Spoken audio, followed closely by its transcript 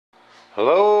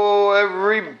Hello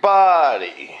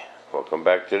everybody, welcome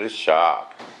back to the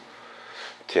shop.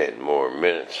 10 more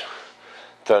minutes.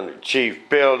 Thunderchief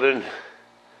building.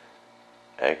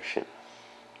 Action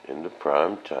in the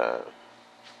prime time.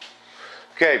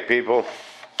 Okay people,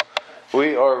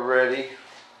 we are ready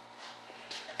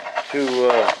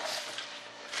to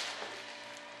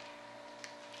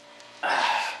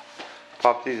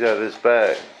pop these out of this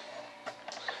bag.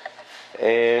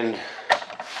 And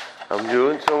I'm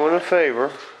doing someone a favor,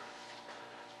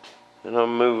 and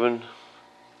I'm moving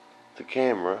the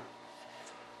camera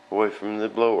away from the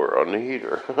blower on the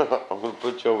heater. I'm going to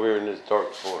put you over here in this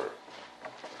dark corner.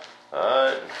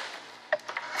 Alright.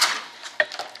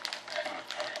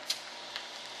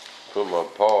 Put my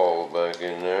paw back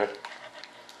in there.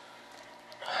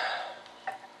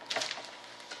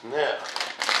 Now,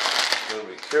 I'm going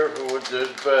to be careful with this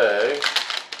bag.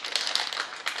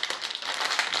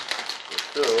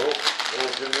 So, I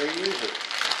can reuse it.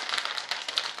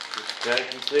 Just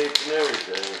tacky tape and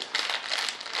everything.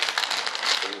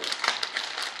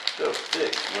 So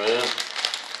thick, man.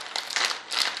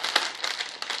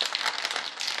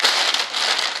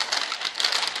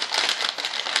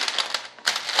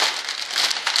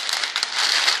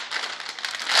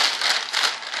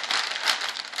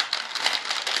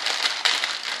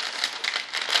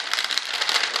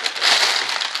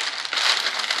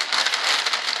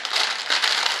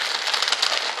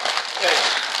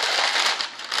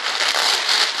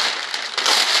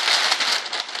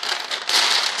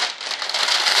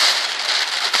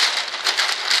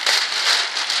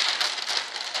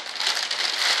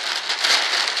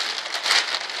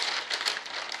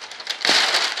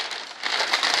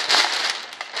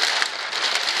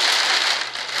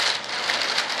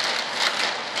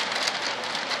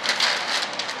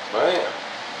 Bam.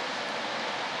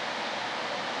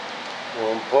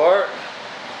 One part,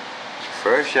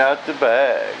 fresh out the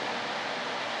bag.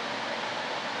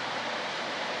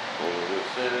 We'll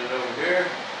just set it over here,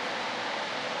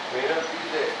 clean up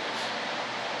these edges.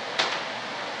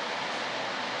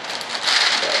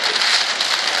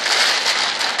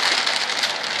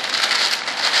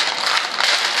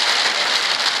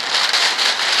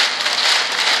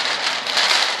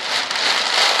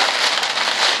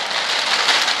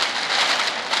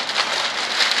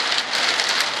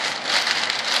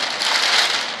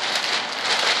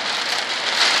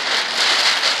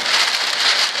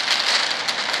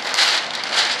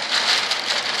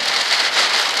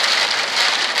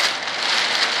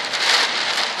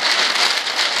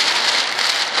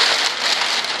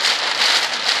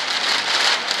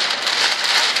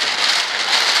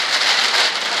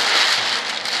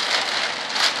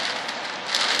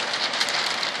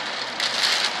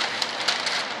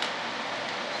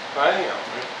 Bam,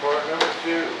 that's part number 2.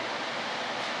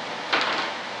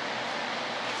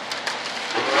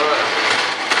 Alright.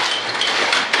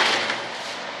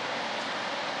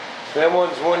 That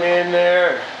one's went in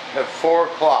there at 4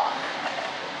 o'clock.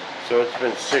 So it's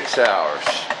been 6 hours.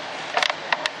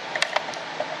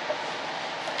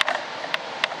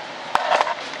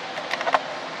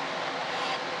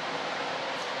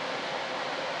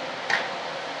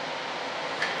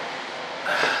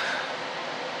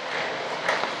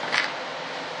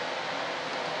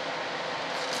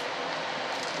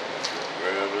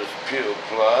 Peel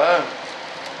ply.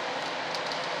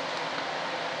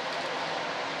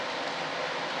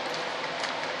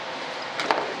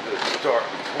 Good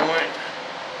starting point.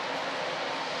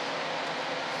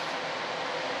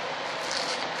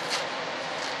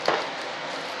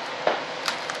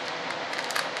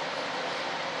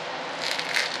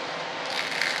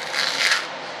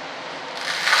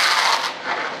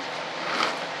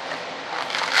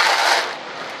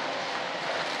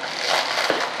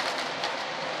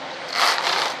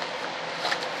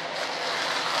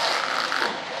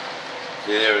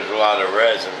 See, there was a lot of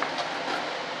resin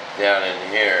down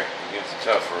in here. It gets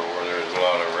tougher where there's a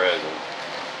lot of resin.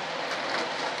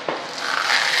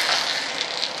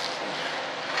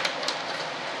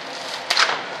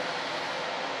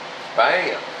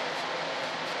 Bam!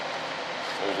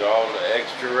 There's all the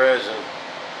extra resin.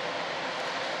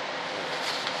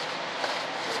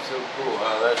 It's so cool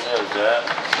how that does that.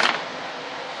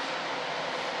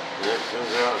 And it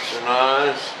comes out so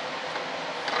nice.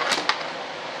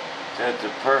 That's the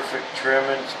perfect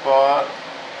trimming spot.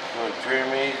 Going to trim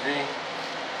easy.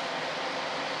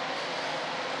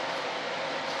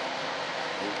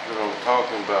 That's what I'm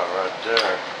talking about right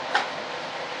there.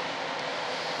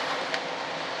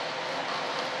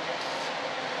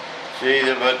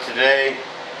 See, but today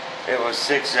it was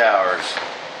 6 hours.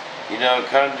 You know, it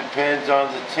kind of depends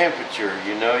on the temperature.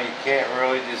 You know, you can't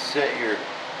really just set your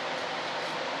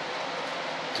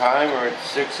timer at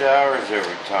 6 hours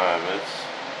every time.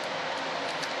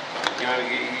 You gotta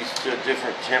get used to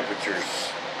different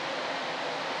temperatures.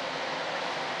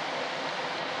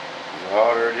 The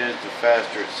hotter it is, the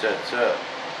faster it sets up.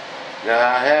 Now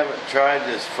I haven't tried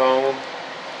this foam,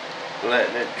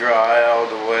 letting it dry all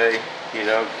the way, you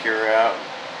know, cure out.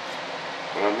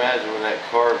 But I imagine when that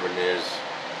carbon is,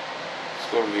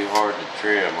 it's going to be hard to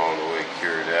trim all the way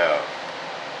cured out.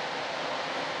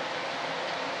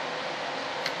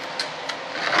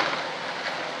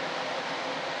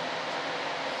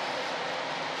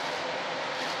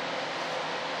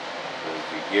 And if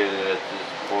you get it at this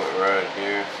point right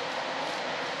here,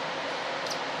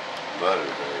 butter,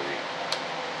 baby.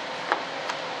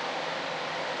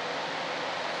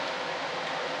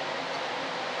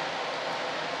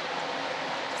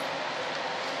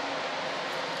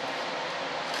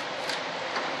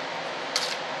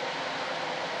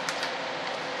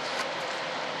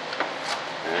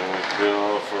 And we peel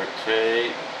off our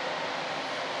tape.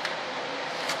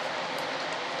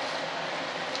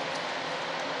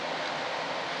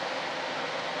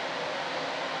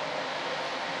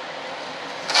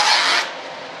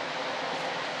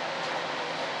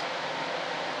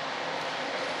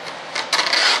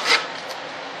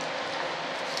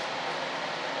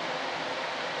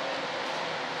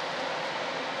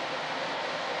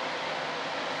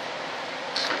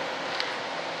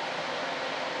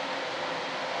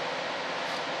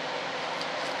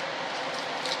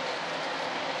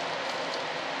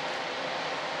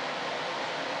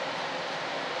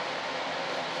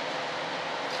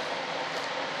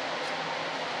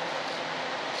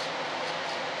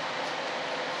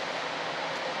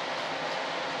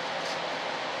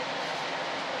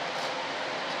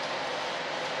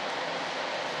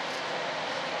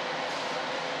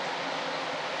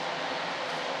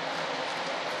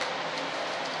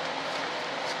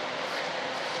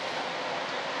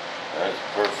 That's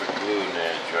perfect glue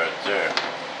edge right there.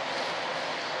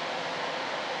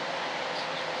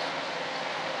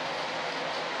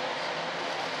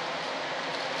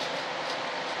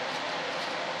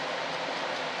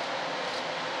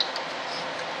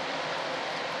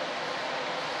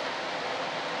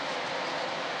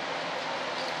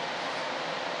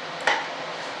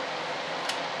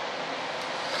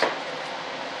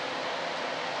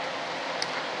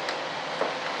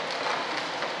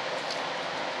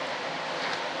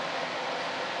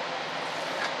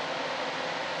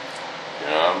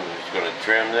 I'm just going to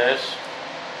trim this.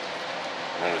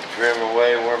 I'm going to trim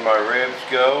away where my ribs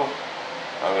go.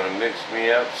 I'm going to mix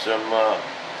me up some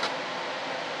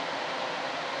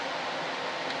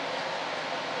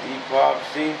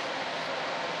epoxy.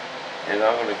 And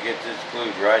I'm going to get this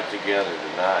glued right together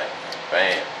tonight.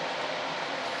 Bam.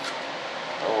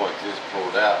 I want this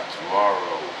pulled out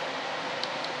tomorrow.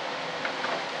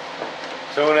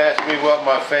 Someone asked me what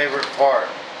my favorite part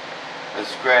of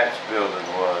scratch building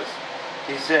was.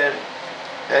 He said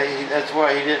that's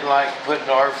why he didn't like putting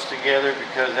ARFs together,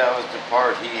 because that was the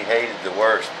part he hated the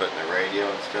worst, putting the radio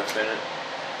and stuff in it.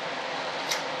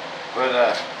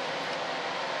 But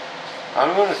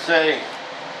I'm going to say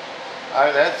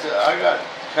I got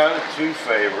kind of two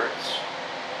favorites.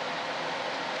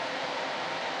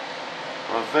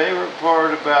 My favorite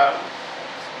part about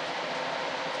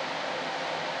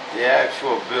the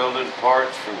actual building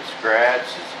parts from scratch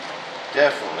is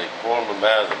definitely pulling them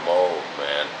out of the mold,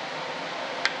 man.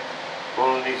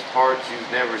 Pulling these parts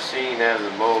you've never seen out of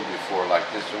the mold before, like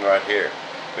this one right here.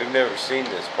 We've never seen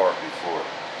this part before.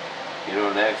 You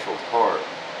know, an actual part.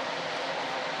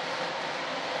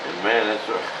 And man, that's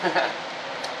what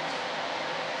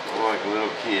I'm like a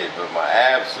little kid. But my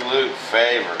absolute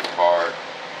favorite part,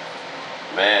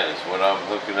 man, is when I'm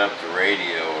hooking up the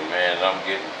radio and man, I'm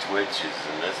getting twitches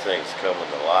and this thing's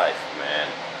coming to life, man.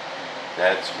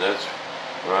 That's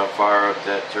when I fire up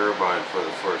that turbine for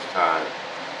the first time.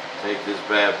 Take this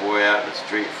bad boy out in the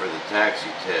street for the taxi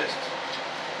test.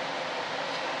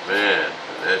 Man,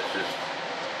 that's just,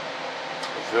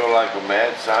 I feel like a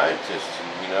mad scientist, and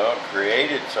you know, I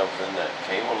created something that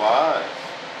came alive.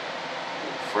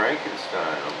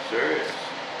 Frankenstein, I'm serious.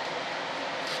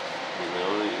 You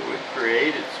know, we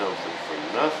created something from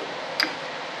nothing.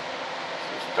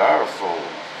 It's styrofoam.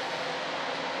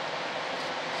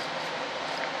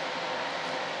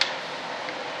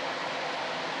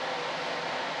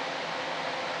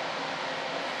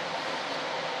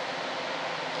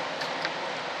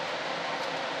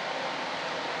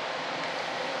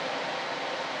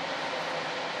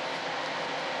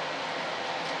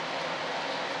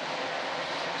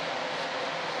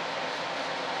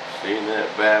 Seeing that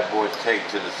bad boy take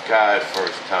to the sky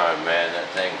first time, man, that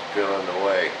thing's peeling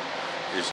away.